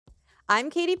I'm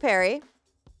Katy Perry.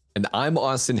 And I'm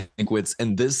Austin Hankwitz,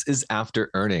 and this is After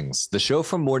Earnings, the show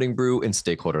from Morning Brew and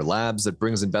Stakeholder Labs that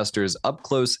brings investors up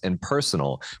close and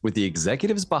personal with the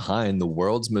executives behind the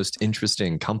world's most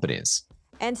interesting companies.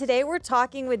 And today we're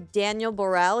talking with Daniel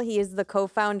Barel. He is the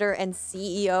co-founder and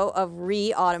CEO of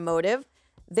REE Automotive.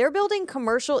 They're building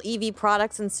commercial EV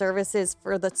products and services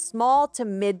for the small to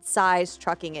mid-size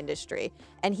trucking industry.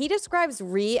 And he describes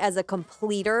REE as a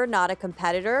completer, not a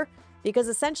competitor, because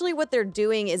essentially what they're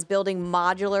doing is building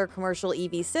modular commercial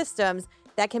EV systems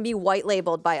that can be white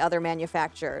labeled by other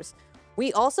manufacturers.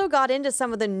 We also got into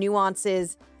some of the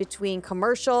nuances between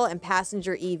commercial and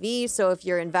passenger EV. So if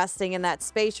you're investing in that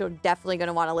space, you're definitely going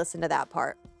to want to listen to that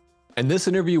part. And this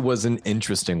interview was an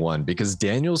interesting one because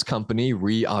Daniel's company,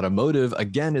 REE Automotive,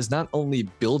 again, is not only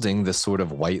building this sort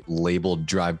of white labeled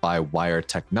drive-by-wire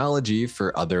technology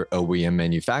for other OEM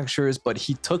manufacturers, but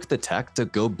he took the tech to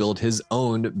go build his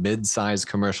own mid-size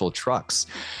commercial trucks.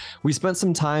 We spent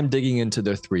some time digging into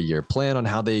their 3-year plan on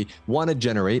how they want to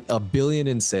generate $1 billion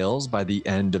in sales by the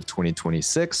end of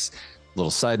 2026. Little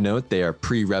side note, they are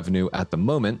pre-revenue at the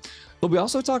moment. But we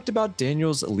also talked about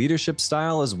Daniel's leadership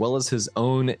style as well as his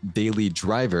own daily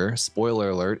driver. Spoiler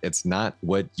alert, it's not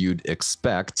what you'd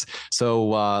expect.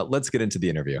 So let's get into the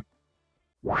interview.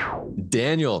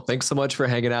 Daniel, thanks so much for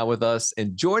hanging out with us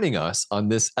and joining us on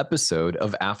this episode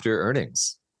of After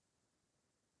Earnings.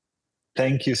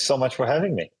 Thank you so much for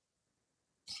having me.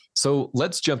 So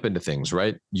let's jump into things,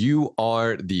 right? You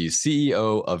are the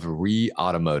CEO of REE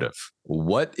Automotive.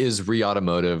 What is REE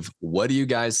Automotive? What do you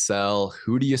guys sell?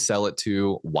 Who do you sell it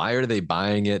to? Why are they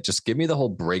buying it? Just give me the whole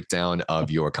breakdown of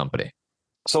your company.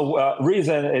 So REE is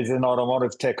an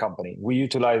automotive tech company. We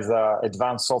utilize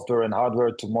advanced software and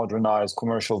hardware to modernize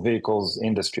commercial vehicles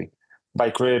industry by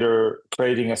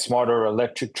creating a smarter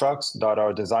electric trucks that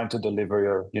are designed to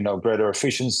deliver greater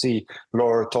efficiency,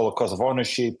 lower total cost of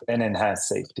ownership, and enhanced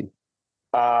safety.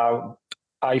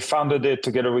 I founded it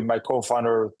together with my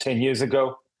co-founder 10 years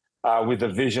ago with a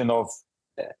vision of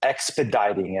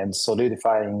expediting and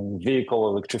solidifying vehicle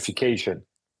electrification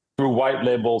through white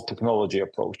label technology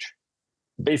approach.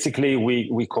 Basically,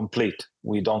 we complete,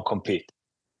 we don't compete.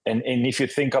 And if you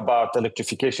think about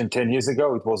electrification 10 years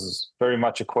ago, it was very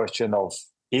much a question of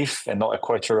if and not a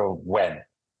question of when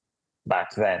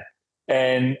back then.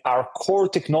 And our core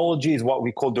technology is what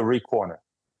we call the REE Corner.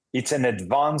 It's an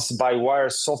advanced by-wire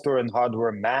software and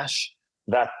hardware mesh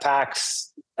that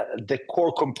packs the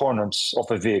core components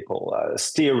of a vehicle,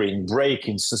 steering,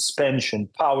 braking, suspension,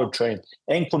 powertrain,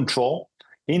 and control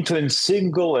into a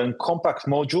single and compact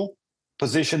module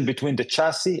positioned between the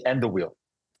chassis and the wheel.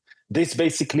 This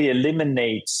basically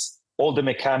eliminates all the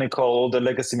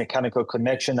legacy mechanical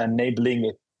connection, enabling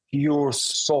a pure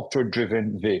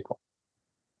software-driven vehicle.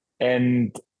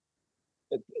 And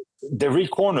the REE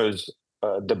Corners,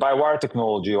 the by-wire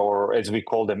technology, or as we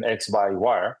call them,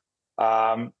 X-by-wire,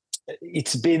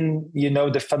 it's been,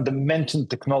 the fundamental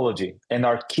technology and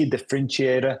our key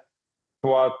differentiator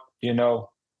throughout,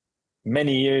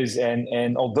 many years.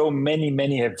 And although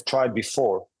many have tried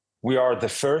before, we are the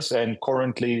first and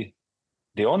currently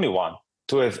the only one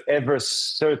to have ever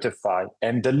certified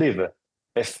and delivered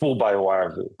a full by-wire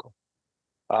vehicle.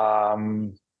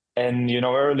 And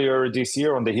earlier this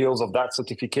year, on the heels of that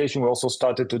certification, we also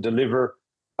started to deliver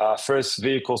first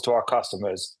vehicles to our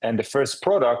customers. And the first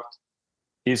product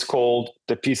is called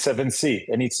the P7C,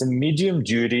 and it's a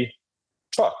medium-duty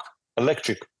truck,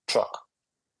 electric truck.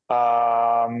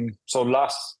 So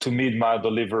last to mid-mile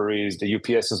deliveries, the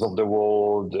UPSs of the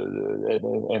world,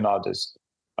 and others.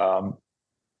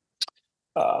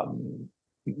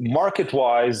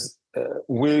 Market-wise,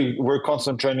 we're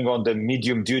concentrating on the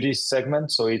medium-duty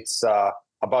segment. So it's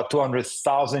about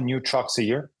 200,000 new trucks a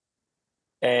year.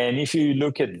 And if you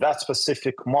look at that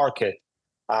specific market,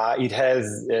 it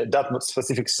has that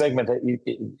specific segment.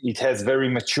 It has very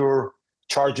mature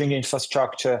charging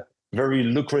infrastructure, very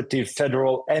lucrative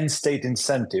federal and state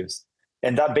incentives.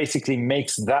 And that basically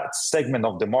makes that segment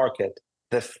of the market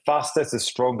the fastest, the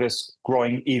strongest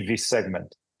growing EV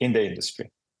segment in the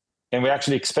industry. And we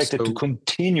actually expect it to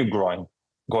continue growing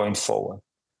going forward.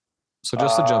 So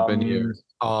just to jump in here,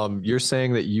 you're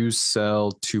saying that you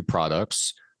sell two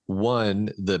products.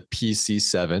 One, the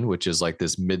PC7, which is like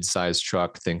this mid-size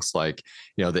truck, things like,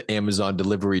 the Amazon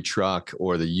delivery truck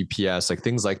or the UPS, like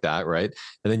things like that, right?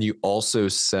 And then you also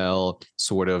sell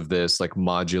sort of this like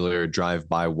modular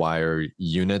drive-by-wire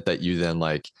unit that you then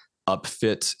like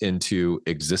upfit into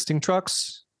existing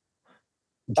trucks.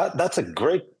 That's a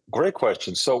great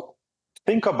question. So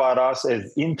think about us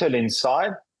as Intel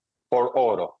Inside for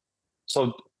auto.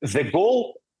 So the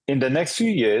goal in the next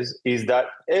few years is that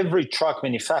every truck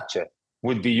manufacturer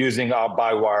would be using our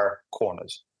by-wire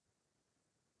corners.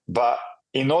 But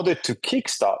in order to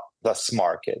kickstart this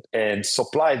market and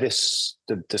supply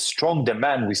the strong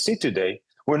demand we see today,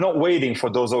 we're not waiting for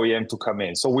those OEMs to come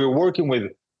in. So we're working with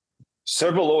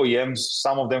several OEMs,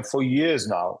 some of them for years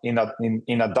now,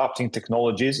 in adopting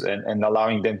technologies and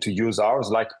allowing them to use ours,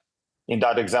 like in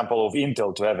that example of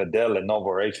Intel, to have a Dell, Lenovo,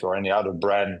 or HP, or any other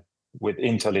brand with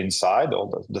Intel inside, or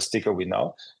the sticker we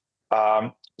know.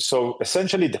 So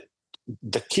essentially,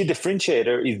 the key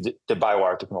differentiator is the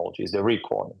by-wire technology, is the REE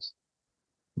corners.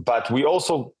 But we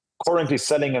also currently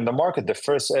selling in the market the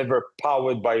first ever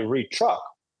powered by REE truck,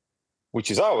 which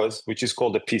is ours, which is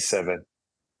called the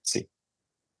P7C.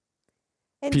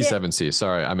 P7C,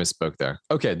 sorry, I misspoke there.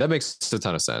 Okay, that makes a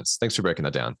ton of sense. Thanks for breaking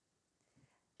that down.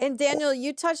 And Daniel,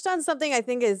 you touched on something I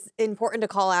think is important to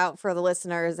call out for the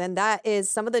listeners, and that is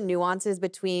some of the nuances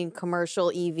between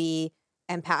commercial EV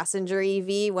and passenger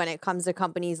EV when it comes to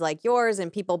companies like yours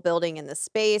and people building in the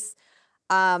space.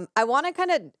 I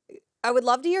would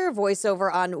love to hear a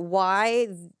voiceover on why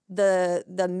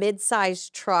the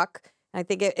mid-sized truck, I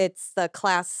think it's the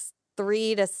class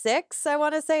 3 to 6, I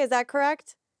want to say, is that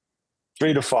correct?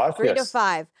 3 to 5, 3 to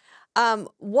 5.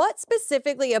 What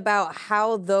specifically about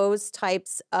how those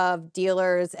types of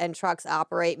dealers and trucks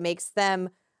operate makes them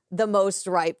the most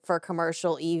ripe for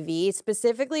commercial EV,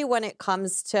 specifically when it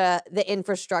comes to the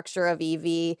infrastructure of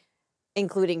EV,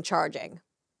 including charging?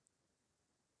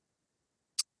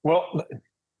 Well,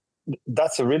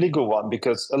 that's a really good one,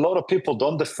 because a lot of people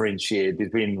don't differentiate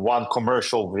between one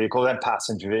commercial vehicle and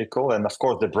passenger vehicle, and of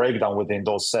course the breakdown within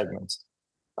those segments.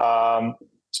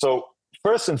 So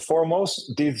first and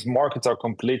foremost, these markets are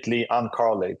completely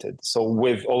uncorrelated. So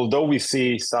although we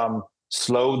see some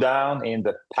slowdown in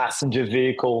the passenger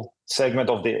vehicle segment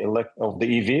of the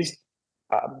EVs,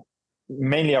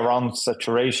 mainly around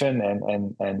saturation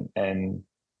and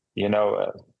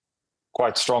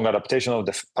quite strong adaptation of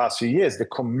the past few years, the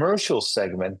commercial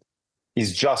segment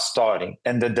is just starting,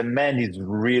 and the demand is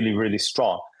really, really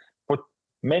strong for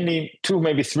mainly 2,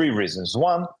 maybe 3 reasons.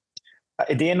 One,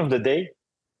 at the end of the day,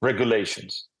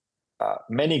 regulations.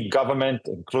 Many governments,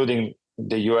 including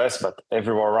the US, but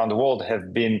everywhere around the world,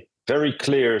 have been very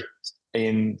clear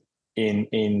in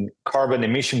carbon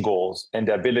emission goals and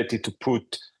the ability to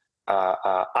put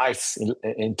ICE,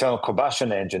 internal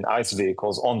combustion engine, ICE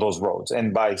vehicles on those roads.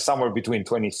 And by somewhere between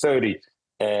 2030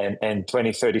 and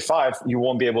 2035, you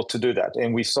won't be able to do that.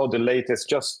 And we saw the latest,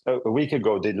 just a week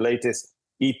ago, the latest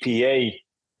EPA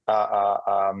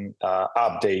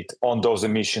update on those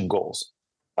emission goals.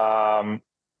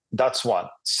 That's one.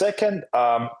 Second,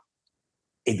 at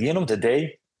the end of the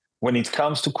day, when it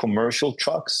comes to commercial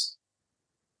trucks,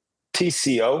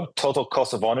 TCO, total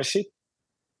cost of ownership,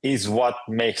 is what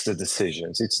makes the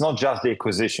decisions. It's not just the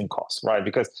acquisition cost, right?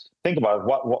 Because think about it,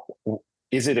 what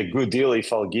is it a good deal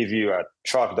if I'll give you a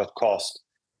truck that costs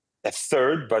a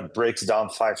third but breaks down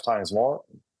 5 times more?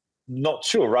 Not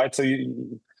sure, right? So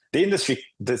the industry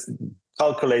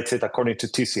calculates it according to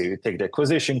TCO. You take the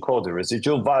acquisition cost, the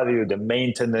residual value, the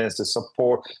maintenance, the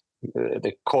support,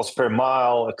 the cost per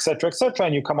mile, et cetera,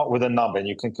 and you come up with a number, and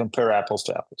you can compare apples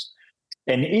to apples.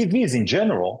 And EVs in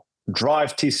general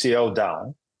drive TCO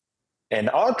down, and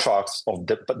our trucks, of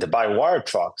the by-wire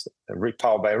trucks,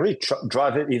 powered by REE,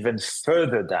 drive it even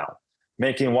further down,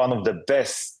 making one of the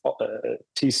best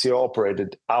TCO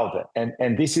operated out there.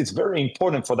 And this is very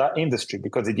important for that industry,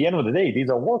 because at the end of the day, these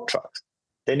are work trucks.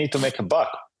 They need to make a buck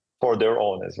for their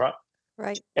owners, right?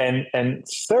 Right. And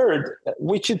third,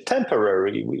 which is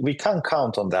temporary, we can't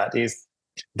count on that, is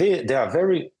there are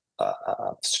very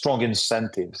strong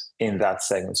incentives in that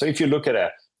segment. So if you look at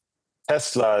a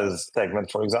Tesla's segment,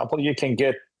 for example, you can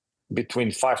get between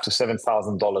 $5,000 to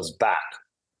 $7,000 back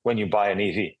when you buy an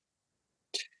EV.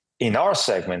 In our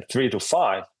segment, 3 to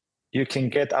 5, you can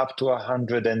get up to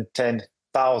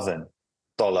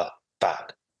 $110,000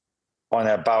 back on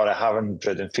about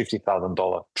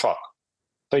 $150,000 truck.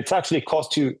 So it's actually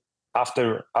cost you,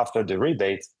 after the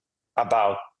rebate,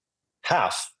 about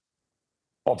half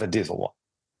of a diesel one.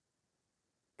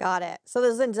 Got it. So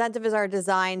those incentives are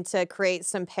designed to create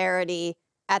some parity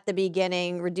at the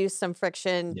beginning, reduce some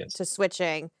friction to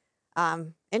switching.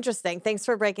 Interesting. Thanks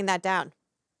for breaking that down.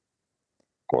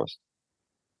 Of course.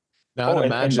 Now,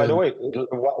 and by the way,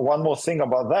 one more thing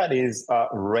about that is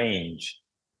range.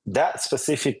 That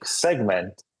specific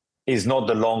segment is not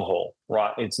the long haul,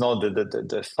 right? It's not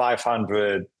the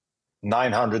 500,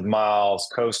 900 miles,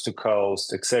 coast to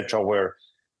coast, etc., where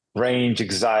range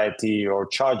anxiety or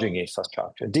charging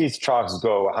infrastructure. These trucks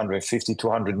go 150,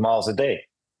 200 miles a day.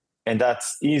 And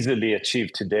that's easily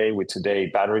achieved today with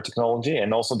battery technology,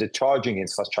 and also the charging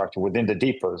infrastructure within the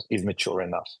depots is mature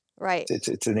enough. Right.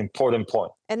 It's an important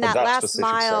point. And for that last specific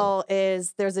segment. mile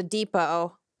is there's a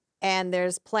depot and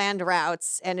there's planned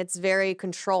routes and it's very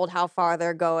controlled how far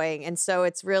they're going. And so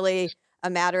it's really a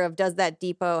matter of, does that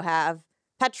depot have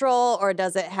petrol or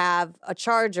does it have a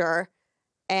charger?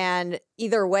 And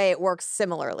either way, it works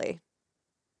similarly.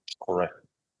 Correct.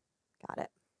 Got it.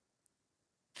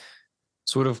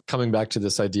 Sort of coming back to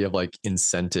this idea of like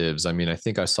incentives. I mean, I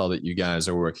think I saw that you guys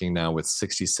are working now with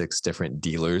 66 different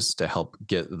dealers to help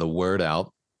get the word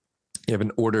out. You have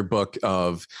an order book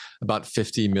of about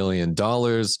 $50 million.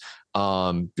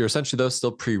 You're essentially, though,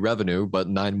 still pre-revenue, but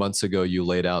 9 months ago, you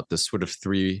laid out this sort of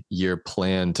 3-year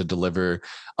plan to deliver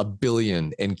 $1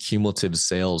 billion in cumulative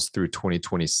sales through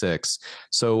 2026.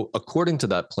 So according to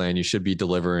that plan, you should be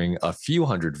delivering a few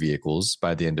hundred vehicles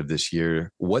by the end of this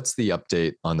year. What's the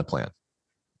update on the plan?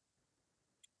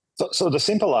 So the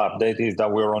simple update is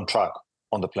that we're on track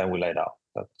on the plan we laid out.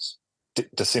 That's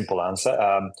the simple answer.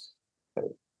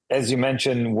 As you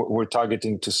mentioned, we're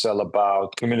targeting to sell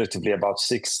cumulatively about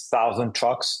 6,000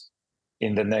 trucks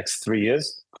in the next 3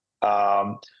 years,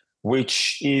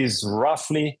 which is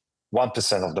roughly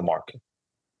 1% of the market.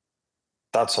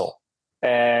 That's all.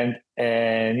 And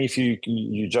if you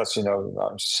just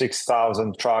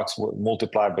 6,000 trucks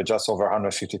multiplied by just over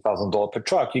 $150,000 per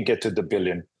truck, you get to the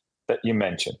billion that you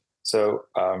mentioned. So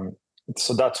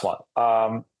that's one.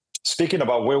 Speaking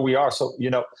about where we are,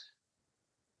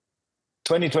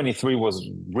 2023 was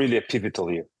really a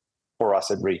pivotal year for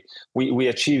us at REE. We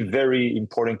achieved very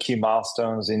important key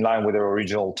milestones in line with our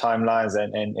original timelines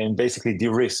and basically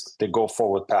de-risked the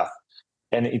go-forward path.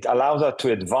 And it allows us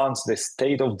to advance the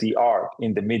state-of-the-art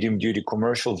in the medium-duty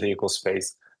commercial vehicle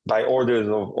space by orders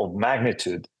of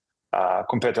magnitude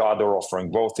compared to other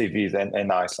offerings, both EVs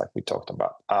and ICE, like we talked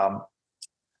about.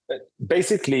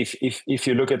 Basically, if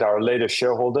you look at our latest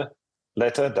shareholder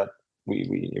letter that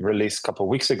we released a couple of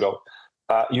weeks ago,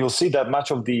 you'll see that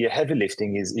much of the heavy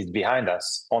lifting is behind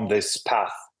us on this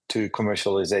path to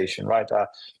commercialization, right?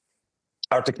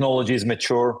 Our technology is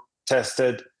mature,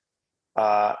 tested,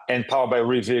 and Powered by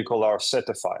REE vehicle are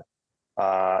certified.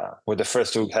 We're the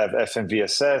first to have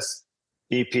FMVSS,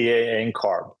 EPA, and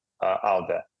CARB out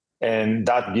there. And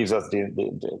that gives us the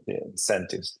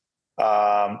incentives.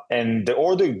 And the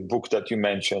order book that you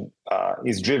mentioned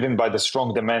is driven by the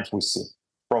strong demand we see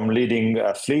from leading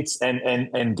fleets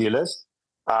and dealers.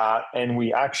 And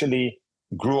we actually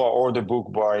grew our order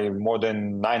book by more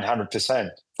than 900%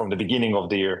 from the beginning of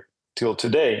the year till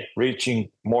today, reaching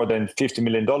more than $50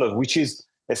 million, which is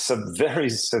a very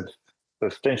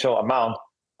substantial amount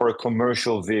for a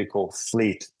commercial vehicle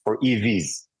fleet for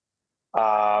EVs.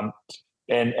 And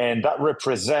that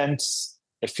represents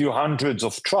a few hundreds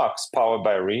of trucks powered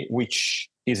by REE, which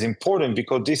is important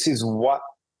because this is what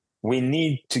we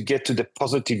need to get to the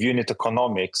positive unit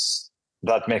economics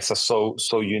that makes us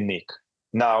so unique.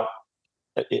 Now,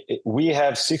 we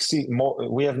have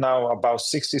now about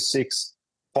 66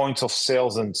 points of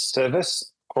sales and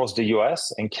service across the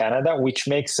US and Canada, which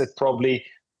makes it probably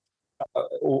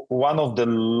one of the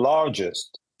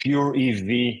largest pure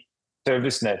EV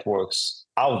service networks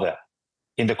out there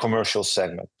in the commercial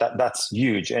segment. That's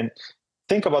huge. And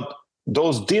think about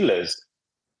those dealers.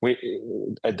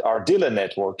 Our dealer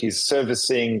network is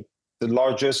servicing the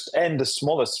largest and the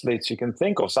smallest fleets you can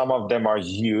think of. Some of them are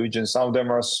huge and some of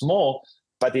them are small,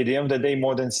 but at the end of the day,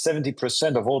 more than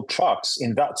 70% of all trucks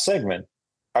in that segment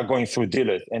are going through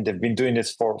dealers, and they've been doing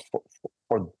this for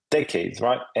decades,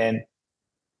 right? And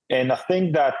I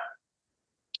think that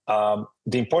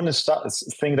the important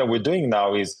thing that we're doing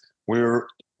now is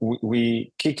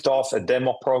we kicked off a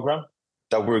demo program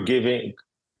that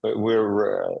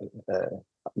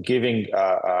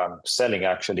selling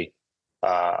actually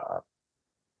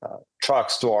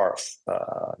trucks to our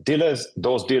dealers.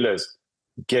 Those dealers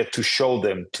get to show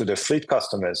them to the fleet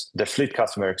customers. The fleet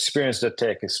customer experience the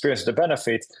tech, experience the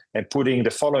benefits, and putting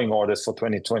the following orders for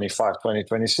 2025,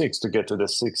 2026 to get to the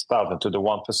 6,000, to the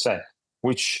 1%,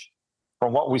 which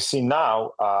from what we see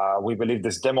now, we believe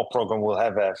this demo program will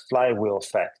have a flywheel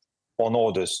effect on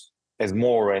orders as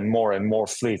more and more and more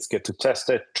fleets get to test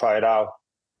it, try it out,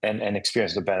 and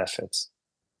experience the benefits.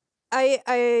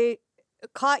 I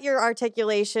caught your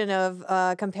articulation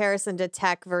of comparison to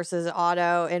tech versus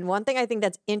auto. And one thing I think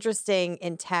that's interesting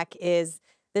in tech is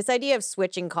this idea of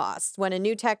switching costs. When a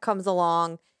new tech comes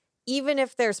along, even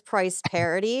if there's price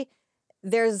parity,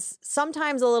 there's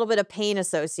sometimes a little bit of pain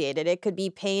associated. It could be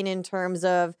pain in terms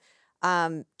of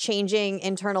changing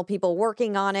internal people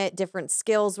working on it, different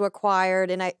skills required.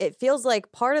 And it feels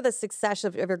like part of the success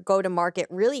of your go-to-market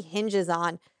really hinges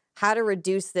on how to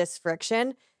reduce this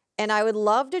friction. And I would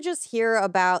love to just hear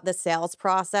about the sales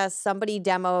process. Somebody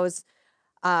demos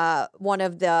one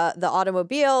of the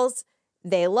automobiles.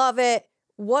 They love it.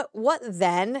 What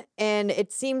then? And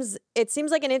it seems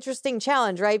like an interesting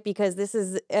challenge, right? Because this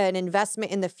is an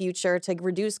investment in the future to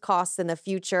reduce costs in the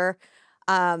future.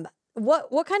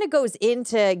 What kind of goes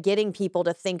into getting people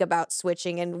to think about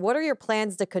switching, and what are your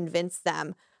plans to convince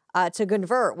them to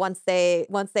convert once they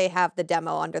have the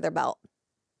demo under their belt?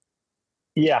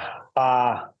 Yeah.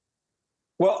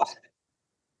 Well,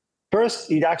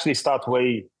 first, it actually starts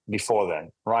way before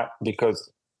then, right?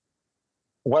 Because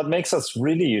what makes us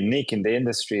really unique in the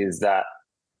industry is that,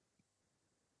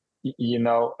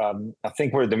 I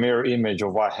think we're the mirror image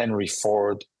of what Henry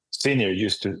Ford Sr.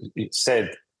 used to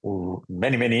said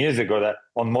many, many years ago, that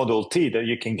on Model T, that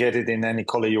you can get it in any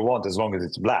color you want as long as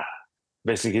it's black.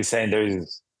 Basically saying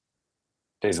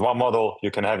there's one model, you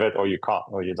can have it or you can't,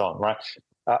 or you don't, right?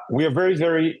 We are very,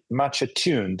 very much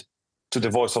attuned to the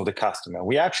voice of the customer.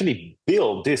 We actually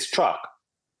build this truck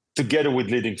together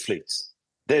with leading fleets.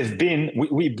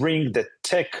 We bring the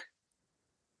tech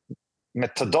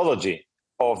methodology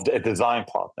of the design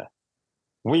partner.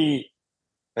 We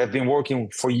have been working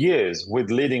for years with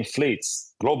leading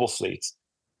fleets, global fleets,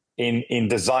 in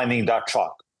designing that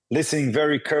truck, listening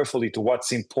very carefully to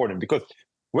what's important. Because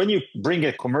when you bring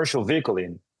a commercial vehicle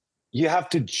in, you have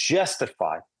to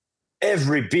justify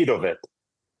every bit of it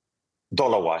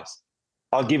dollar-wise.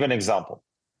 I'll give an example.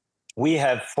 We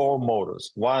have 4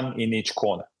 motors, one in each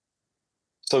corner.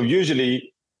 So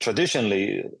usually,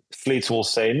 traditionally, fleets will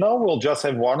say, no, we'll just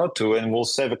have 1 or 2 and we'll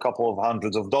save a couple of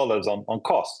hundreds of dollars on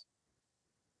cost.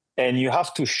 And you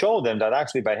have to show them that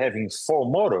actually by having 4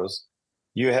 motors,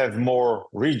 you have more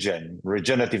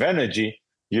regenerative energy.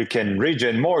 You can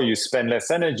regen more, you spend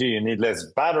less energy, you need less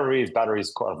batteries.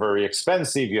 Batteries are very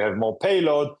expensive, you have more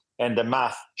payload, and the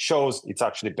math shows it's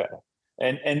actually better.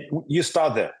 And you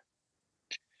start there.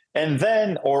 And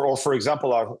then, or for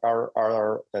example,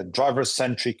 our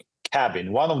driver-centric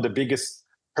cabin. One of the biggest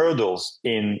hurdles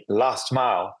in last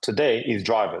mile today is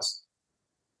drivers.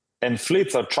 And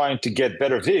fleets are trying to get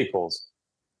better vehicles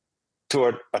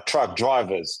to attract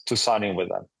drivers to sign in with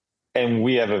them. And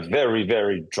we have a very,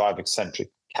 very driver-centric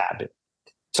cabin.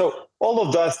 So all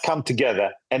of those come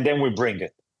together, and then we bring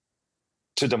it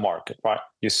to the market, right?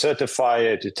 You certify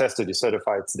it, you test it, you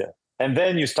certify it's there. And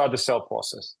then you start the sale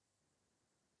process.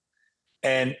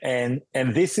 And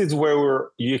this is where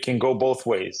you can go both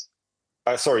ways.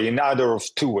 In either of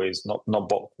 2 ways, not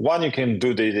both. One, you can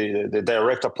do the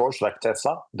direct approach like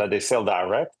Tesla, that they sell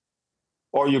direct,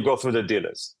 or you go through the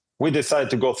dealers. We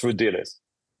decided to go through dealers,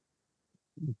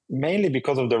 mainly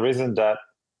because of the reason that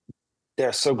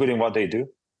they're so good in what they do.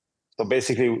 So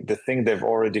basically, the thing they've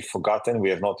already forgotten, we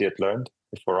have not yet learned,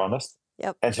 if we're honest.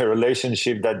 Yep. And the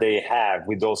relationship that they have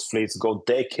with those fleets go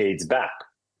decades back.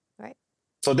 Right.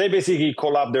 So they basically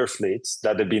call up their fleets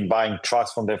that have been buying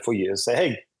trucks from them for years, say,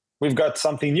 hey, we've got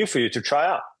something new for you to try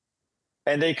out.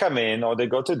 And they come in or they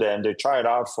go to them, they try it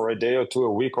out for a day or 2,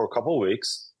 a week or a couple of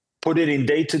weeks, put it in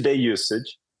day-to-day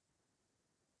usage.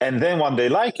 And then when they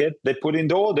like it, they put in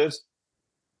the orders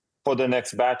for the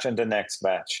next batch and the next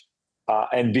batch.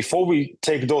 And before we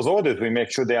take those orders, we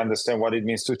make sure they understand what it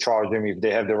means to charge them, if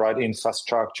they have the right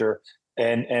infrastructure,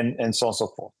 and so on and so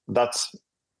forth. That's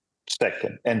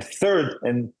second. And third,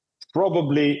 and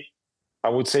probably I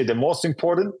would say the most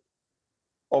important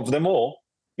of them all,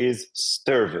 is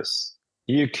service.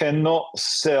 You cannot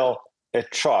sell a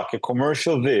truck, a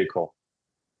commercial vehicle,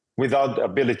 without the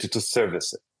ability to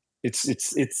service it.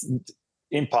 It's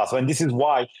impossible. And this is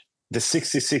why the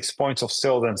 66 points of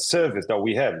sales and service that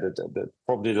we have,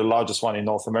 probably the largest one in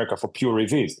North America for pure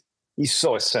EVs, is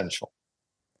so essential.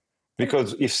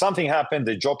 Because if something happened,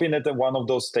 they drop in at one of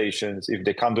those stations, if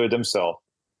they can't do it themselves,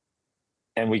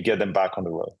 and we get them back on the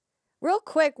road. Real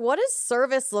quick, what does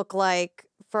service look like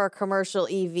for a commercial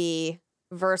EV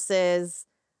versus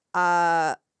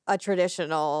a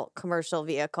traditional commercial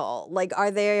vehicle? Like,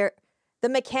 are there the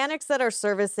mechanics that are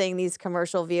servicing these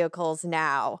commercial vehicles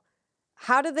now?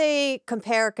 How do they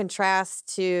compare,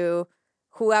 contrast to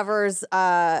whoever's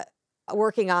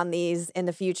working on these in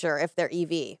the future if they're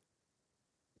EV?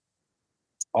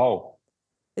 Oh,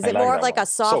 is it more of like a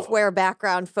software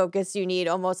background focus you need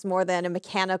almost more than a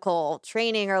mechanical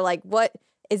training, or like what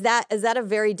is that? Is that a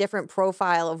very different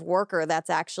profile of worker that's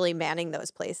actually manning those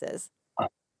places?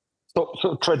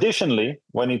 So traditionally,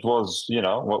 when it was,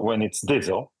 when it's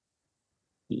diesel,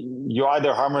 you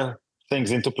either hammer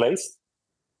things into place,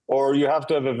 or you have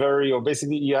to have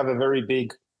you have a very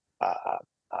big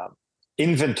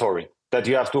inventory that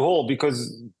you have to hold,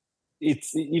 because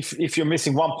if you're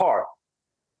missing one part,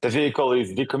 the vehicle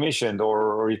is decommissioned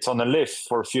or it's on a lift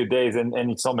for a few days and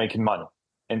it's not making money.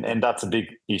 And that's a big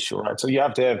issue, right? So you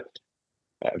have to have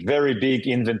a very big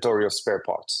inventory of spare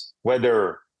parts,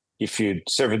 whether if you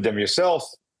service them yourself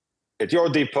at your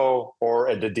depot or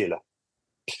at the dealer.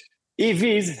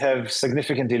 EVs have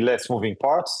significantly less moving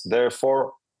parts,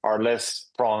 therefore are less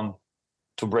prone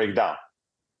to break down.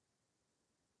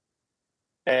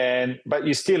 But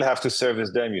you still have to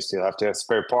service them, you still have to have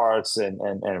spare parts and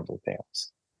everything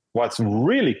else. What's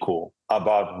really cool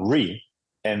about REE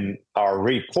and our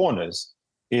REE corners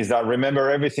is that, remember,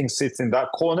 everything sits in that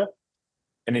corner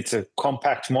and it's a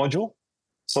compact module.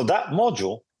 So that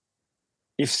module,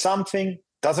 if something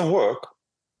doesn't work,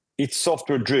 it's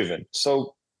software driven.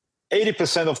 So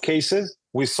 80% of cases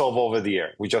we solve over the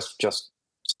air. We just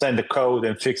send the code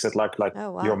and fix it like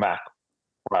Oh, wow. your Mac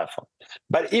or iPhone.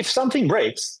 But if something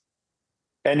breaks,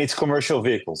 and it's commercial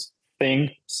vehicles,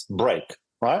 things break,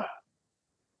 right?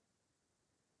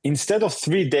 Instead of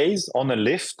 3 days on a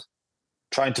lift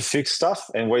trying to fix stuff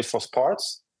and wait for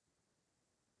parts,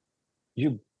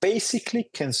 you basically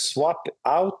can swap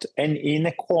out and in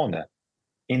a corner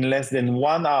in less than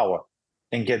 1 hour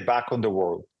and get back on the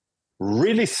road.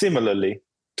 Really similarly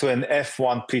to an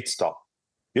F1 pit stop.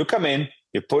 You come in,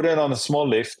 you put it on a small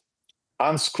lift,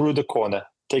 unscrew the corner,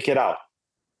 take it out,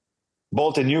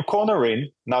 bolt a new corner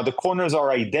in. Now the corners are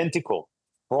identical,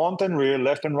 front and rear,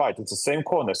 left and right. It's the same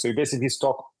corner. So you basically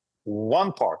stock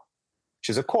one part, which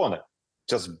is a corner.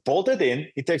 Just bolt it in.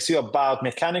 It takes you about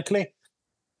mechanically,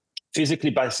 physically,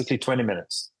 basically 20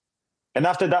 minutes. And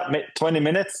after that 20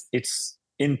 minutes, it's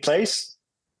in place.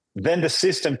 Then the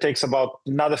system takes about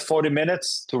another 40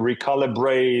 minutes to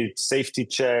recalibrate, safety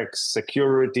checks,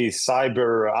 security,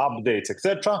 cyber updates,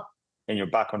 etc. And you're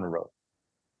back on the road.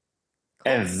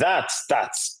 Cool. And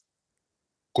that's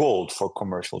gold for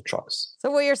commercial trucks. So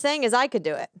what you're saying is I could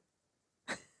do it.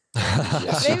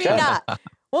 Yes, Maybe not.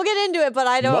 We'll get into it, but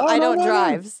I don't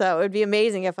drive. So it would be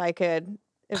amazing if I could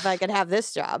have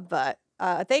this job. But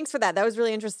thanks for that. That was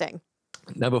really interesting.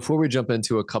 Now, before we jump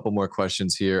into a couple more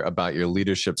questions here about your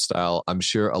leadership style, I'm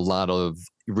sure a lot of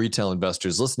retail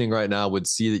investors listening right now would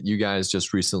see that you guys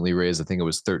just recently raised, I think it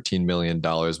was $13 million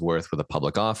worth with a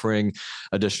public offering,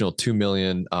 additional $2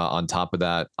 million on top of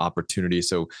that opportunity.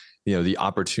 So, the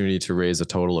opportunity to raise a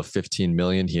total of $15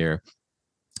 million here.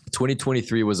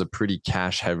 2023 was a pretty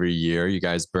cash heavy year. You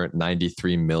guys burnt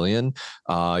 93 million.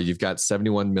 You've got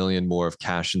 71 million more of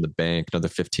cash in the bank, another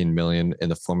 15 million in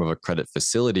the form of a credit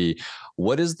facility.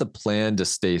 What is the plan to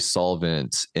stay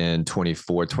solvent in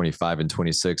 24, 25, and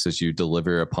 26 as you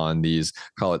deliver upon these,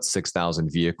 call it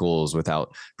 6,000 vehicles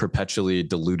without perpetually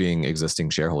diluting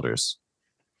existing shareholders?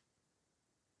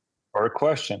 Great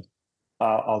question.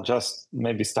 I'll just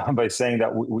maybe start by saying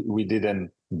that we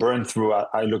didn't burn through.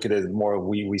 I look at it more,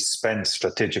 we spend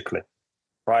strategically,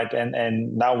 right?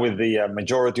 And now with the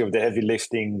majority of the heavy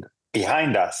lifting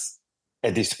behind us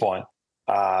at this point,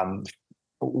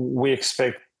 we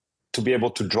expect to be able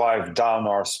to drive down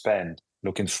our spend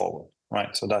looking forward,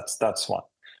 right? So that's one.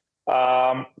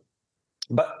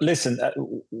 But listen,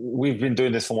 we've been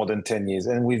doing this for more than 10 years,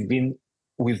 and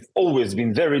we've always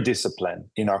been very disciplined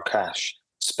in our cash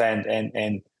spend,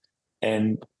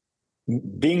 and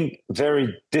being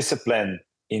very disciplined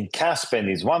in cash spend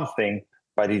is one thing,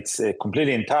 but it's a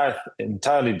completely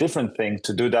entirely different thing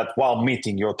to do that while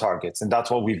meeting your targets. And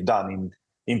that's what we've done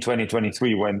in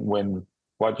 2023 when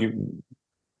what you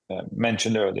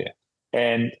mentioned earlier.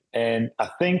 And I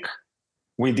think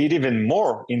we did even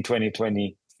more in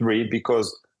 2023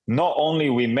 because not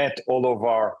only we met all of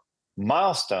our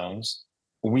milestones,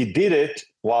 we did it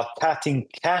while cutting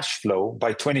cash flow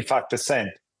by 25%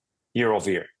 year over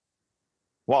year,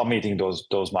 while meeting those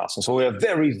milestones. So we are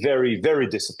very, very, very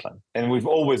disciplined, and we've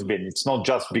always been. It's not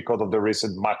just because of the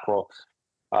recent macro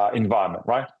environment,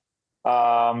 right?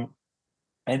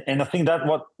 And I think that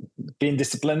what being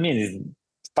disciplined means is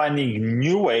finding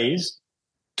new ways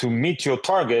to meet your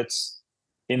targets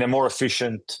in a more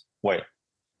efficient way.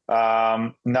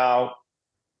 Now,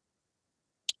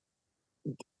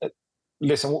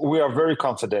 listen, we are very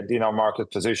confident in our market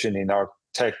position, in our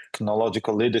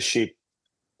technological leadership,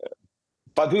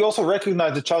 but we also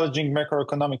recognize the challenging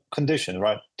macroeconomic condition,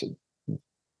 right?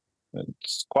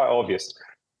 It's quite obvious.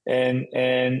 And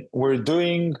we're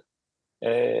doing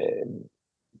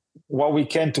what we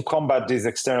can to combat these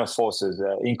external forces,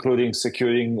 including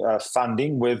securing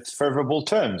funding with favorable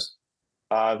terms.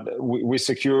 We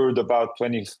secured about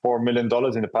 $24 million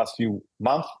in the past few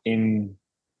months in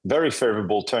very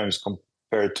favorable terms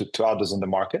compared to others in the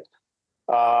market.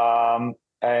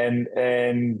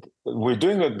 And we're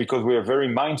doing it because we are very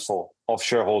mindful of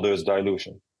shareholders'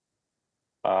 dilution.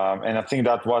 And I think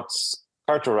that's what's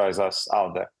characterized us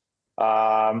out there.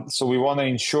 So we want to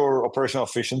ensure operational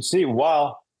efficiency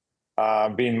while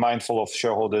being mindful of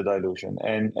shareholder dilution.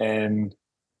 And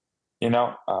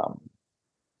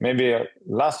maybe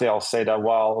lastly, I'll say that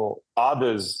while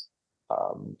others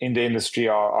in the industry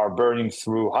are burning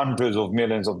through hundreds of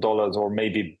millions of dollars or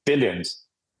maybe billions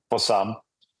for some,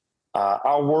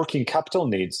 our working capital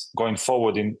needs going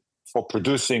forward for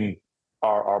producing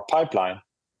our pipeline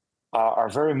are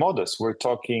very modest. We're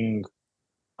talking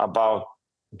about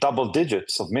double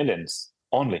digits of millions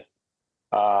only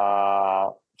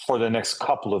for the next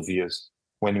couple of years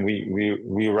when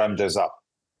we ramp this up.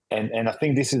 And I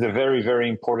think this is a very, very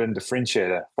important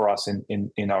differentiator for us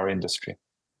in our industry.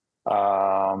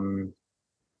 I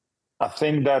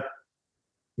think that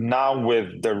now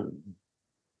with the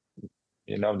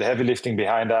heavy lifting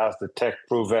behind us, the tech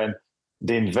proven,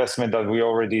 the investment that we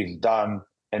already done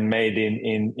and made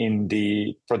in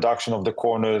the production of the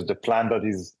corners, the plan that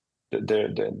is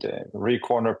the REE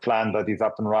corner plan that is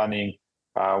up and running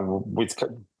with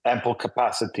ample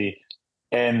capacity,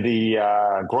 and the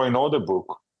growing order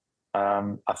book,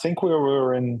 I think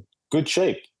we're in good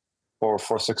shape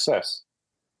for success.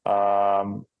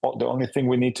 The only thing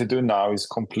we need to do now is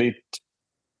complete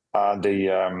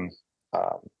the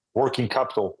working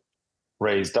capital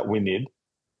raise that we need,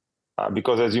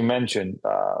 because as you mentioned,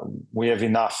 we have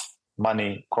enough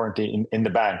money currently in the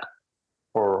bank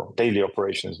for daily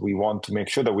operations. We want to make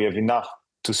sure that we have enough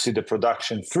to see the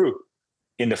production through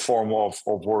in the form of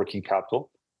working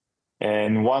capital.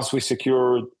 And once we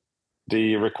secure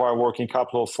the required working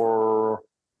capital for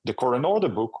the current order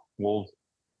book, we'll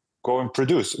go and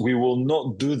produce. We will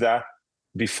not do that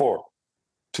before.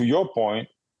 To your point,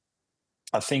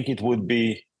 I think it would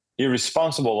be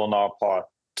irresponsible on our part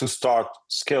to start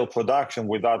scale production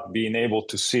without being able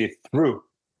to see it through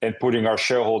and putting our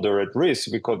shareholder at risk,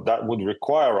 because that would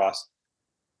require us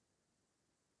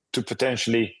to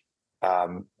potentially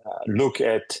look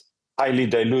at highly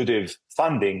dilutive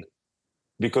funding,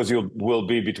 because you will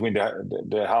be between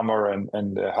the hammer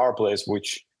and the hard place,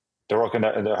 which the rock and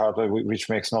the hard place, which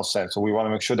makes no sense. So we want to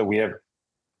make sure that we have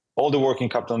all the working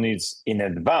capital needs in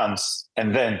advance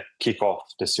and then kick off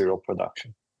the serial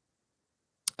production.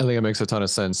 I think it makes a ton of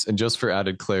sense. And just for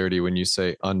added clarity, when you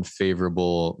say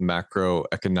unfavorable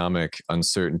macroeconomic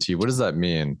uncertainty, what does that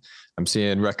mean? I'm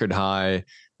seeing record high,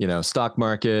 stock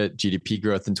market, GDP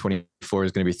growth in 2024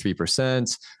 is going to be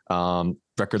 3%,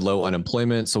 record low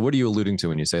unemployment. So what are you alluding to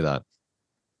when you say that?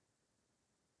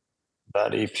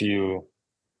 That if you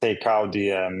take out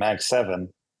the Mag 7,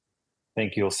 I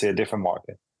think you'll see a different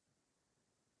market.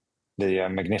 The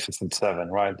Magnificent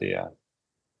Seven, right?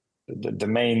 The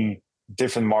main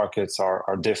different markets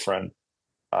are different.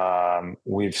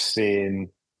 We've seen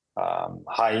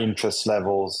high interest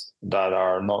levels that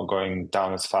are not going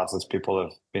down as fast as people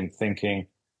have been thinking.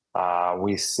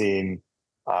 We've seen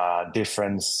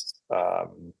different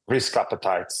risk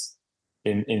appetites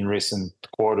in recent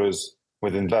quarters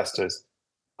with investors.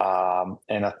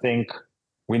 And I think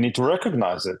we need to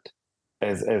recognize it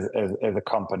as a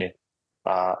company.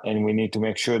 And we need to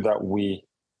make sure that we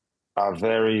are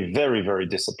very, very, very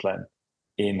disciplined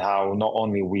in how not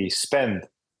only we spend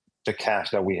the cash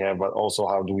that we have, but also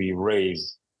how do we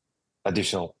raise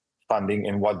additional funding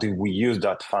and what do we use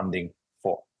that funding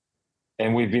for.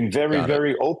 And we've been very,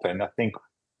 very open, I think,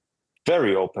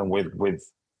 very open with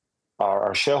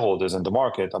our shareholders and the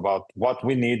market about what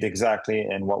we need exactly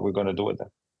and what we're going to do with it.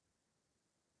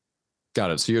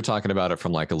 Got it. So you're talking about it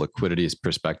from like a liquidity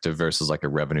perspective versus like a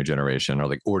revenue generation or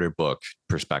like order book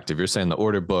perspective. You're saying the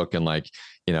order book and like,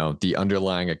 the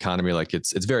underlying economy, like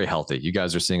it's very healthy. You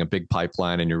guys are seeing a big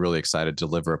pipeline and you're really excited to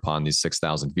deliver upon these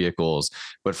 6,000 vehicles.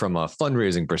 But from a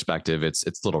fundraising perspective, it's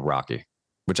a little rocky,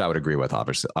 which I would agree with,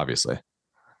 obviously.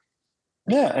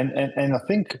 Yeah. And I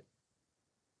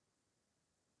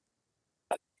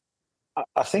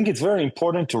think it's very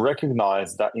important to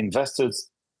recognize that investors,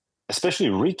 especially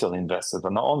retail investors,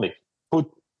 but not only, put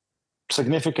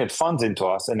significant funds into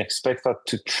us and expect us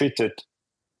to treat it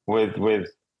with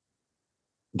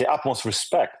the utmost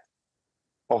respect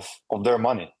of their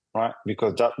money, right?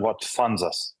 Because that's what funds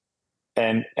us.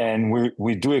 And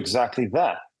we do exactly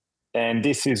that. And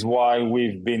this is why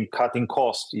we've been cutting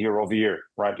costs year over year,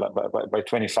 right? By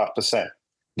 25%.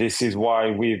 This is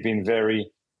why we've been very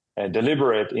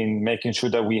deliberate in making sure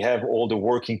that we have all the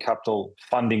working capital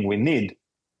funding we need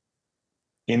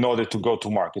in order to go to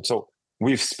market. So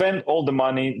we've spent all the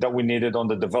money that we needed on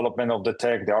the development of the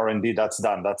tech, the R&D, that's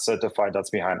done, that's certified, that's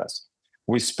behind us.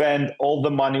 We spend all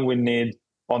the money we need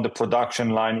on the production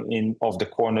line of the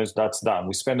corners, that's done.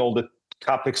 We spend all the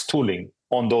CapEx tooling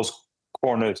on those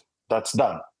corners, that's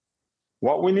done.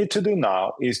 What we need to do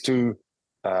now is to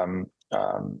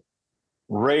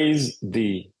raise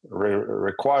the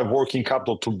required working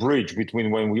capital to bridge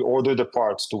between when we order the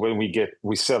parts to when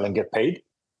we sell and get paid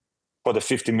for the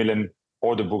 50 million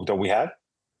order book that we have.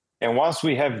 And once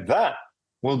we have that,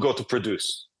 we'll go to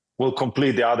produce. We'll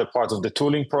complete the other parts of the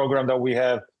tooling program that we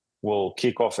have. We'll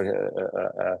kick off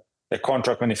a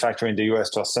contract manufacturer in the US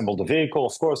to assemble the vehicle,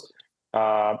 of course.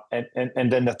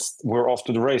 And then we're off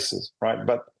to the races, right?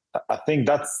 But I think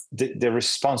that's the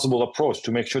responsible approach,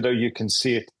 to make sure that you can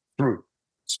see it through,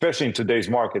 especially in today's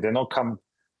market, and not come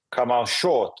out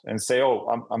short and say, "Oh,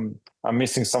 I'm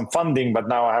missing some funding, but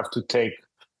now I have to take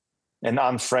an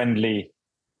unfriendly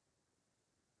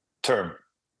term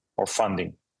or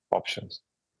funding options."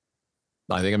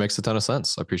 I think it makes a ton of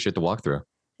sense. I appreciate the walkthrough.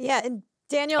 Yeah, and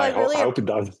Daniel, I hope it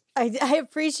does. I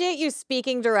appreciate you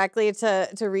speaking directly to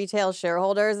retail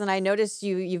shareholders, and I noticed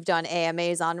you've done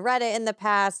AMAs on Reddit in the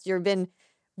past. You've been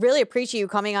really appreciate you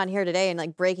coming on here today and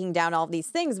like breaking down all these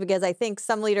things, because I think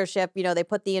some leadership, they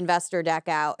put the investor deck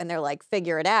out and they're like,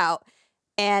 figure it out.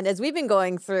 And as we've been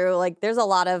going through, like, there's a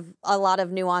lot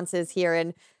of nuances here.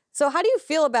 And so how do you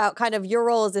feel about kind of your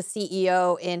role as a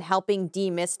CEO in helping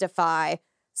demystify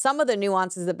some of the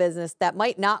nuances of business that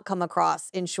might not come across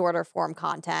in shorter form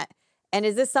content? And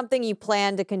is this something you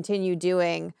plan to continue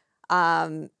doing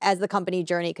as the company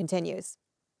journey continues?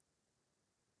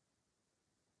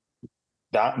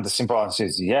 The simple answer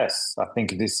is yes. I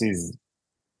think this is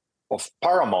of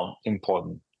paramount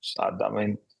importance. I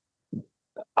mean,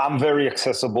 I'm very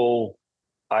accessible,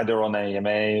 either on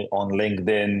AMA, on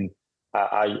LinkedIn.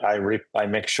 I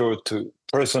make sure to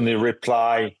personally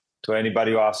reply to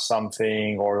anybody who asks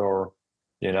something or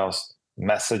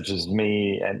messages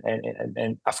me,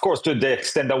 and of course, to the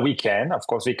extent that we can. Of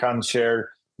course, we can't share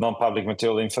non-public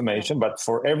material information, but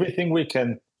for everything we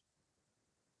can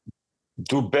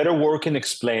do better work in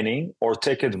explaining or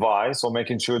take advice or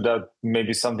making sure that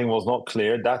maybe something was not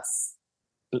clear. That's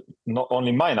not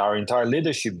only mine, our entire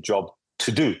leadership job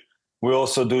to do. We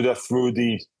also do that through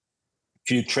the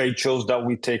few trade shows that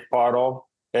we take part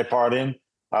in.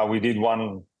 We did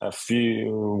one a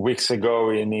few weeks ago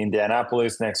in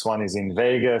Indianapolis. Next one is in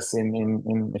Vegas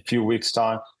in a few weeks'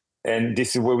 time. And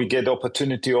this is where we get the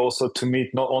opportunity also to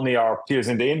meet not only our peers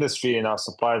in the industry and our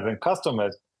suppliers and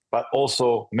customers, but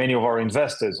also many of our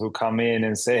investors who come in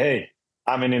and say, "Hey,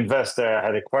 I'm an investor, I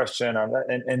had a question."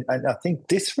 And I think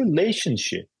this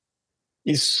relationship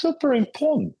is super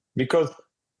important, because,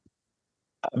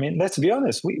 I mean, let's be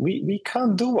honest, we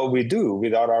can't do what we do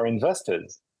without our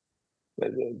investors.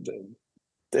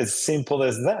 As simple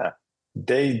as that.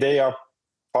 They are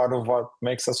part of what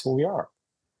makes us who we are.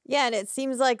 Yeah, and it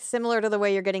seems like, similar to the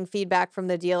way you're getting feedback from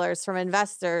the dealers, from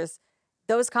investors,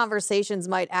 those conversations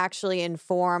might actually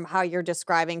inform how you're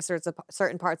describing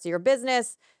certain parts of your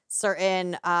business,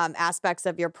 certain aspects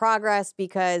of your progress,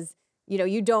 because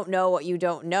you don't know what you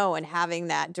don't know, and having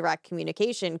that direct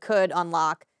communication could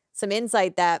unlock some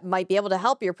insight that might be able to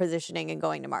help your positioning and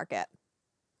going to market.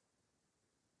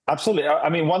 Absolutely. I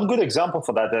mean, one good example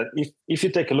for that if you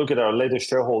take a look at our latest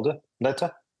shareholder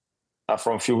letter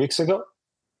from a few weeks ago,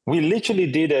 we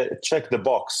literally did a check the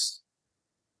box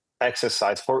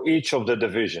exercise for each of the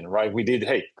division, right? We did,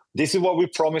 hey, this is what we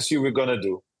promised you we're going to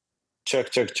do.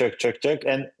 Check, check, check, check, check.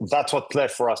 And that's what's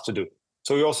left for us to do.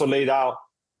 So we also laid out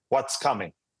what's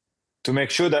coming to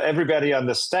make sure that everybody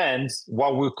understands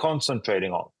what we're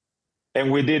concentrating on.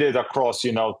 And we did it across,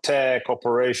 tech,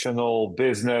 operational,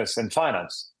 business, and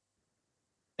finance.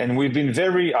 And we've been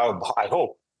I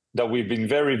hope that we've been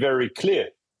very, very clear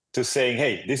to saying,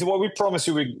 hey, this is what we promised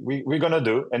you we're going to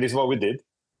do, and this is what we did.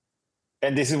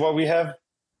 And this is what we have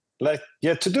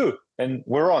yet to do, and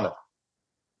we're on it.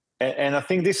 And I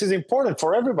think this is important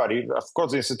for everybody, of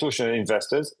course, the institutional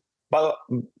investors, but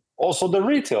also the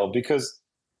retail, because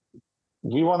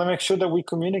we want to make sure that we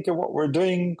communicate what we're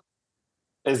doing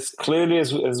as clearly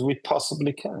as we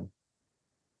possibly can.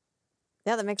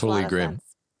 Yeah, that makes totally a lot of sense.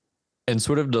 And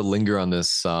sort of to linger on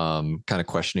this kind of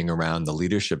questioning around the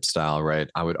leadership style, right?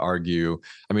 I would argue,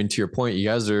 I mean, to your point, you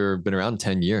guys have been around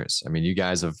 10 years. I mean, you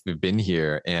guys have been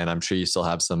here, and I'm sure you still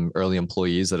have some early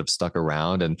employees that have stuck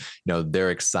around, and they're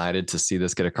excited to see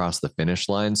this get across the finish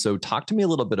line. So talk to me a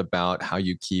little bit about how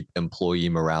you keep employee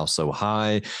morale so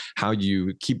high, how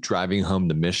you keep driving home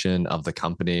the mission of the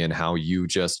company, and how you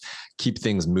just keep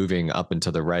things moving up and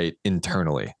to the right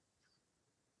internally.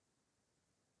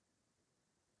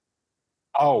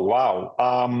 Oh,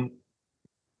 wow.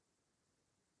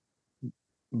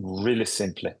 Really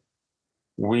simply,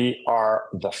 we are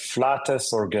the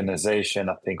flattest organization,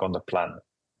 I think, on the planet.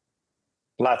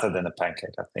 Flatter than a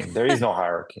pancake, I think. There is no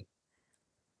hierarchy.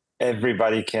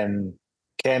 Everybody can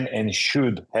and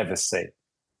should have a say.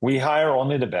 We hire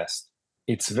only the best.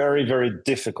 it's very, very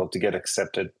difficult to get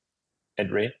accepted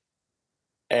at REE.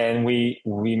 And we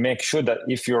make sure that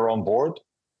if you're on board,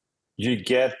 you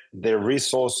get the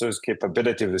resources,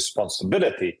 capability,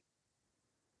 responsibility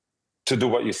to do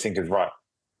what you think is right.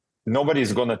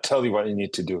 Nobody's going to tell you what you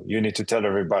need to do. You need to tell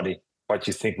everybody what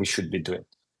you think we should be doing.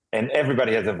 And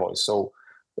everybody has a voice. So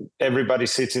everybody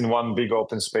sits in one big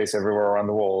open space everywhere around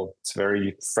the world. It's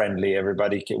very friendly.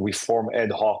 We form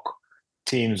ad hoc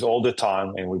teams all the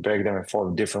time, and we break them and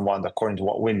form different ones according to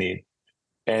what we need.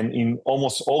 And in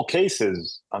almost all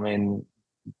cases, I mean,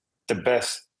 the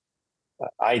best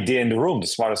idea in the room, the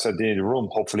smartest idea in the room,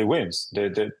 hopefully wins.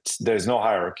 There's no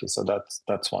hierarchy, so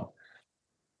that's one.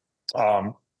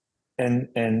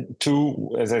 And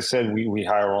two, as I said, we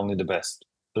hire only the best,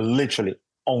 literally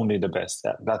only the best.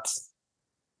 That's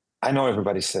I know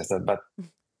everybody says that, but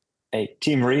hey,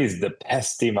 Team REE is the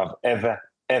best team I've ever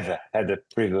had the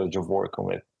privilege of working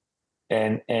with,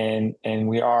 and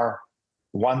we are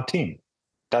one team.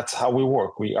 That's how we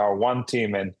work. We are one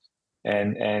team,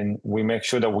 and we make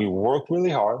sure that we work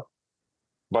really hard,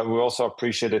 but we also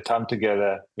appreciate the time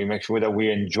together. We make sure that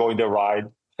we enjoy the ride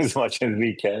as much as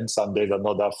we can. Some days are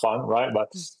not that fun, right?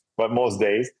 But most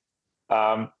days,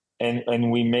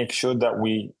 and we make sure that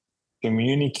we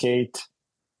communicate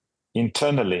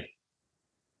internally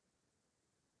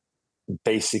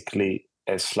basically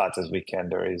as flat as we can.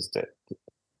 There is that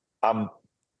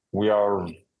we are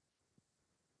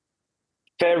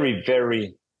very,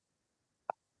 very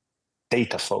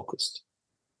data focused.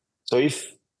 So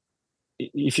if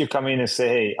you come in and say,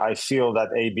 hey, I feel that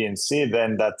A, B, and C,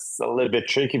 then that's a little bit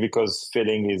tricky because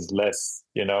feeling is less,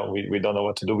 we don't know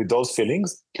what to do with those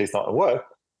feelings, at least not at work.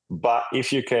 But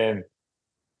if you can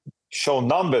show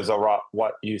numbers around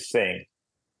what you think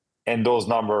and those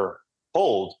numbers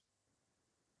hold,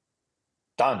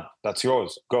 done. That's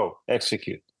yours. Go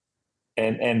execute.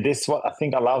 And this what I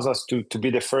think allows us to be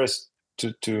the first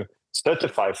to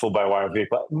certify full by wire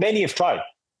vehicle. Many have tried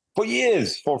for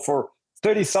years, for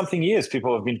 30 something years.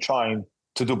 People have been trying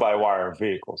to do by wire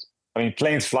vehicles. I mean,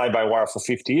 planes fly by wire for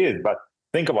 50 years, but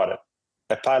think about it.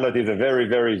 A pilot is a very,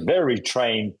 very, very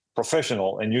trained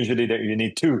professional, and usually that you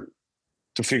need two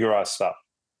to figure out stuff.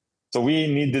 So we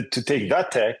needed to take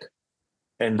that tech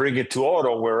and bring it to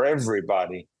auto where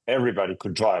everybody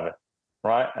could drive it,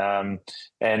 right?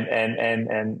 And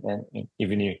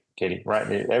even you, Katie, right?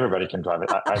 Everybody can drive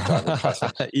it. I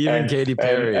drive it. Even Katy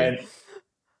Perry.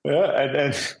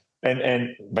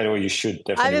 And by the way, you should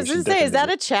definitely. I was going to say, is that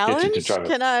a challenge?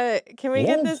 Can we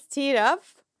get this teed up?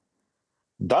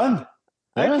 Done.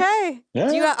 Yeah. Okay.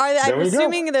 Yeah. I'm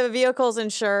assuming the vehicle's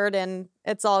insured and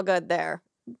it's all good there,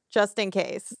 just in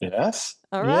case. Yes.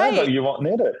 All right. Yeah, but you won't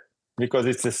need it because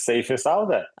it's the safest out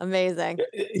there. Amazing.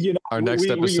 Our next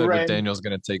episode with Daniel is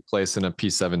going to take place in a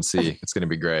P7C. It's going to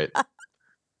be great.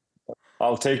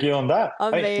 I'll take you on that.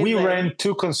 Amazing. We ran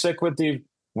 2 consecutive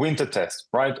winter tests,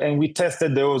 right? And we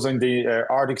tested those in the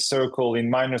Arctic Circle in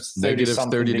minus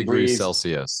 -30 degrees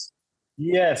Celsius.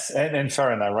 Yes, and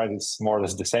Fahrenheit, right? It's more or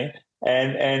less the same.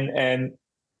 And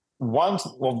one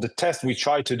of the tests we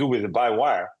tried to do with the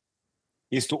by-wire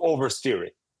is to oversteer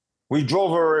it. We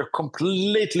drove over a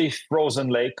completely frozen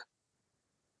lake,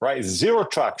 right? 0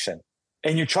 traction,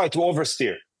 and you try to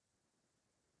oversteer.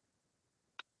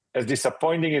 As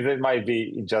disappointing as it might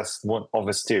be, it just won't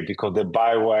oversteer because the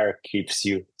by-wire keeps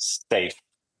you safe,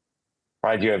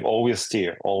 right? You have all-wheel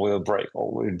steer, all-wheel brake,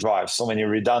 all-wheel drive, so many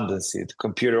redundancies. The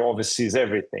computer oversees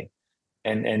everything.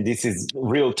 And this is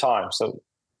real time. So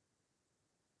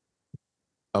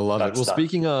I love it. Well,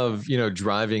 speaking of,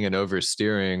 driving and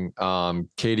oversteering,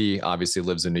 Katie obviously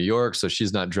lives in New York, so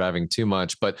she's not driving too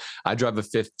much, but I drive a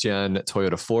 5th gen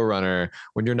Toyota 4Runner.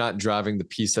 When you're not driving the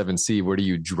P7C, what are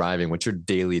you driving? What's your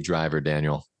daily driver,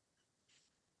 Daniel?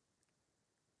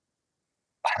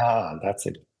 That's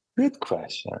a good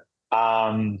question.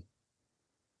 I'm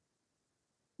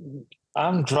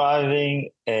driving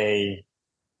a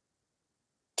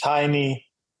tiny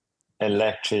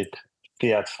electric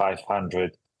Fiat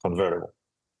 500 convertible.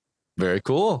 Very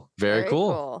cool. Very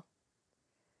cool.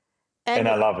 And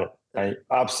I love it. I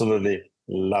absolutely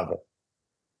love it.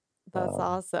 That's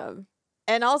awesome.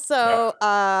 And also,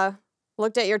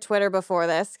 looked at your Twitter before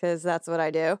this because that's what I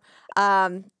do.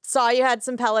 Saw you had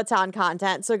some Peloton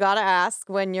content. So got to ask,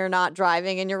 when you're not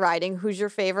driving and you're riding, who's your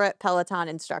favorite Peloton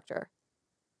instructor?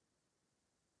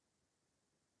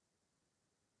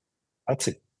 That's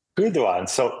a good one.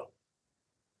 So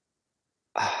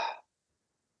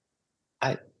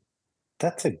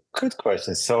that's a good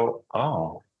question. So,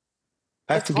 I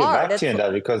have to get back to you on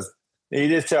that because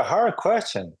it is a hard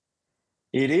question.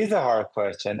 It is a hard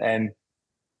question. And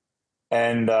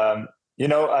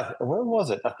where was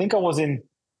it? I think I was in.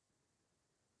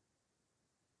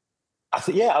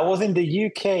 I was in the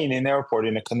UK in an airport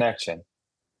in a connection,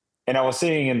 and I was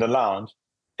sitting in the lounge,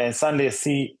 and suddenly I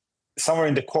see somewhere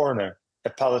in the corner a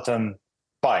Peloton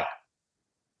bike,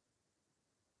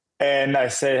 and I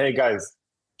say, "Hey guys,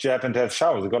 do you happen to have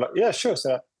showers?" They go like, "Yeah, sure,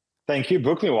 sir. Thank you.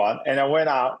 Book me one." And I went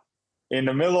out in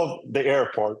the middle of the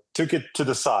airport, took it to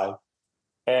the side,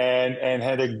 and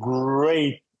had a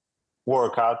great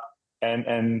workout,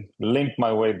 and linked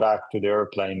my way back to the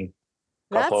airplane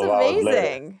a That's couple of hours later.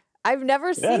 amazing. I've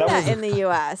never seen that in the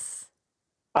US.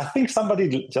 I think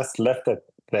somebody just left it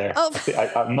there. Oh.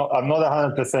 I'm not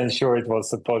 100% sure it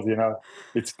was supposed,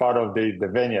 it's part of the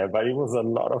venue, but it was a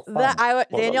lot of fun.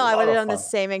 Daniel, I would have done the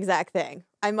same exact thing.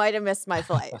 I might have missed my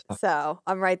flight. So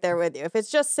I'm right there with you. If it's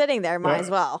just sitting there, might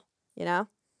as well,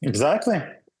 Exactly.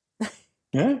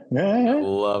 Yeah.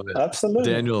 Love it.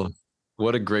 Absolutely. Daniel,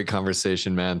 what a great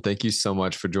conversation, man. Thank you so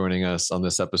much for joining us on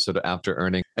this episode of After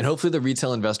Earning. And hopefully the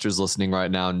retail investors listening right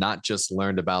now not just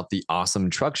learned about the awesome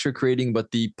trucks you're creating,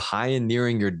 but the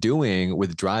pioneering you're doing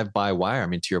with drive-by-wire. I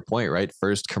mean, to your point, right?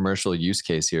 First commercial use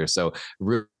case here. So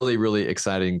really, really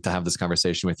exciting to have this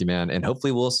conversation with you, man. And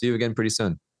hopefully we'll see you again pretty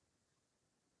soon.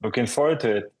 Looking forward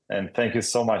to it. And thank you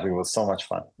so much. It was so much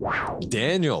fun.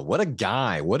 Daniel, what a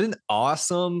guy. What an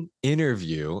awesome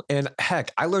interview. And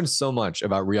heck, I learned so much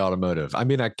about REE Automotive. I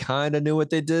mean, I kind of knew what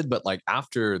they did, but like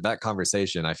after that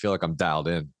conversation, I feel like I'm dialed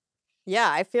in.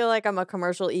 Yeah, I feel like I'm a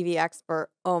commercial EV expert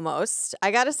almost.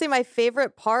 I got to say my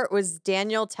favorite part was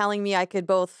Daniel telling me I could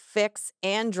both fix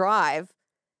and drive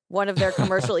one of their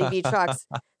commercial EV trucks.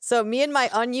 So me and my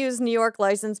unused New York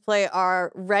license plate are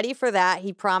ready for that.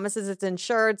 He promises it's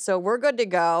insured, so we're good to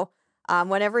go.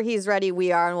 Whenever he's ready,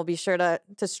 we are, and we'll be sure to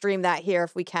stream that here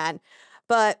if we can.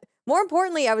 But more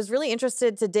importantly, I was really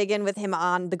interested to dig in with him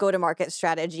on the go-to-market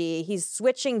strategy. He's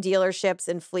switching dealerships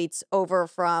and fleets over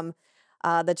from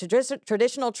the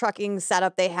traditional trucking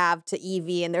setup they have to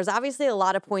EV, and there's obviously a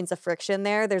lot of points of friction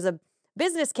there. There's a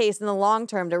business case in the long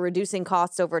term to reducing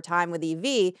costs over time with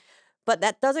EV, but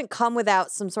that doesn't come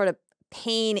without some sort of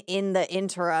pain in the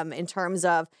interim in terms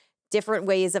of different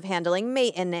ways of handling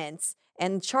maintenance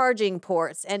and charging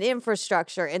ports and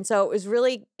infrastructure. And so it was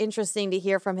really interesting to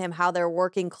hear from him how they're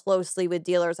working closely with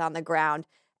dealers on the ground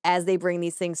as they bring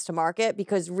these things to market,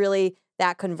 because really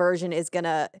that conversion is going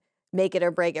to make it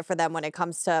or break it for them when it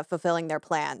comes to fulfilling their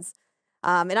plans.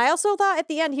 And I also thought at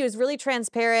the end, he was really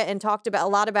transparent and talked about a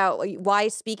lot about why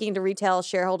speaking to retail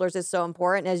shareholders is so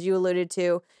important. As you alluded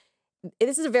to,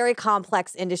 this is a very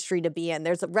complex industry to be in.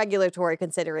 There's regulatory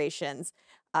considerations.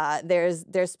 There's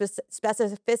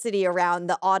specificity around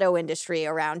the auto industry,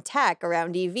 around tech,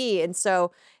 around EV. And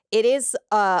so it is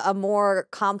a more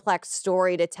complex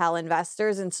story to tell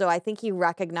investors. And so I think he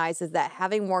recognizes that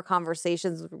having more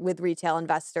conversations with retail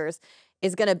investors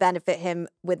is going to benefit him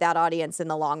with that audience in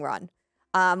the long run.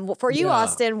 For you,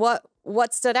 Austin,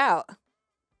 what stood out?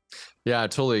 Yeah, I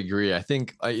totally agree. I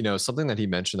think, something that he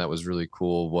mentioned that was really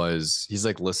cool was he's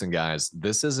like, listen, guys,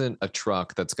 this isn't a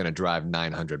truck that's going to drive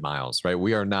 900 miles, right?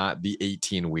 We are not the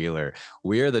 18-wheeler.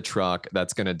 We are the truck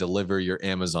that's going to deliver your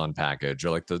Amazon package, or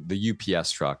like the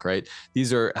UPS truck, right?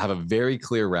 These have a very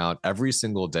clear route every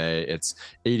single day. It's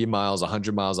 80 miles,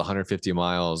 100 miles, 150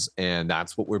 miles, and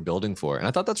that's what we're building for. And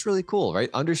I thought that's really cool, right?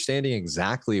 Understanding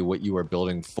exactly what you are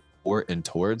building for and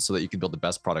towards so that you can build the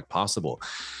best product possible.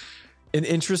 An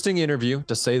interesting interview,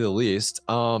 to say the least.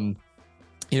 I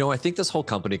think this whole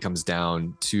company comes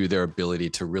down to their ability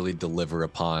to really deliver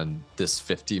upon this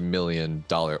 $50 million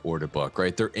order book,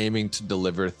 right? They're aiming to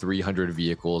deliver 300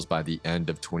 vehicles by the end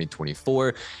of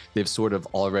 2024. They've sort of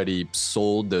already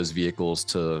sold those vehicles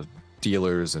to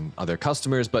dealers and other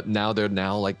customers, but now they're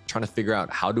like trying to figure out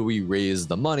how do we raise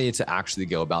the money to actually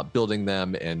go about building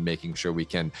them and making sure we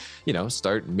can,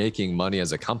 start making money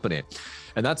as a company.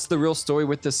 And that's the real story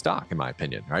with this stock, in my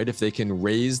opinion, right? If they can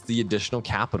raise the additional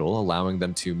capital, allowing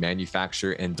them to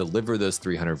manufacture and deliver those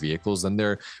 300 vehicles, then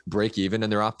they're break even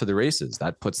and they're off to the races.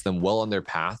 That puts them well on their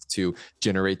path to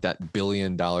generate that $1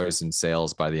 billion in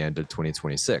sales by the end of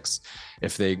 2026.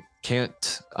 If they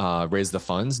can't raise the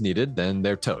funds needed, then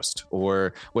they're toast,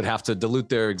 or would have to dilute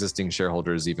their existing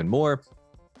shareholders even more.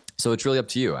 So it's really up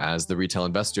to you as the retail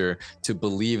investor to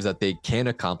believe that they can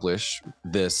accomplish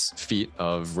this feat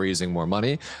of raising more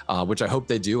money, which I hope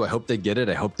they do. I hope they get it.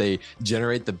 I hope they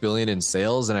generate the $1 billion in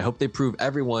sales, and I hope they prove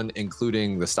everyone,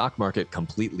 including the stock market,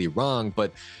 completely wrong.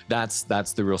 But that's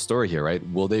the real story here, right?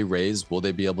 Will they raise? Will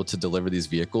they be able to deliver these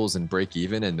vehicles and break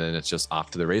even, and then it's just off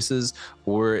to the races?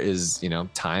 Or is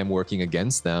time working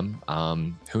against them?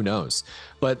 Who knows?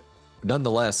 But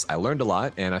nonetheless, I learned a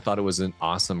lot, and I thought it was an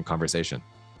awesome conversation.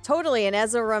 Totally. And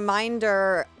as a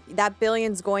reminder, that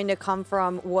billion's going to come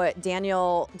from what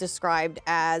Daniel described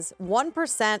as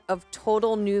 1% of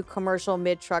total new commercial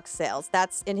mid-truck sales.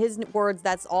 That's, in his words,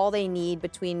 that's all they need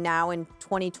between now and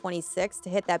 2026 to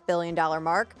hit that $1 billion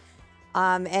mark.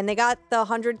 And they got the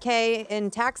 100K in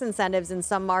tax incentives in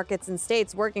some markets and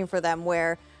states working for them,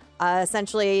 where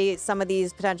essentially some of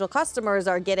these potential customers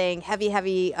are getting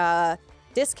heavy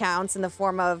discounts in the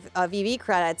form of EV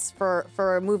credits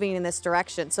for moving in this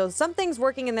direction. So something's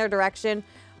working in their direction.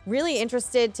 Really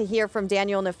interested to hear from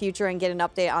Daniel in the future and get an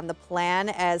update on the plan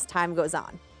as time goes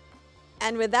on.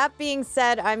 And with that being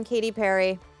said, I'm Katy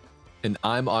Perry. And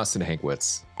I'm Austin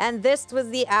Hankwitz. And this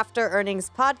was the After Earnings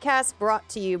podcast, brought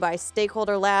to you by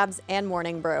Stakeholder Labs and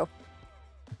Morning Brew.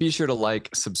 Be sure to like,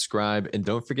 subscribe, and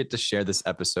don't forget to share this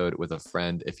episode with a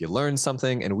friend if you learned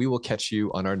something, and we will catch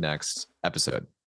you on our next episode.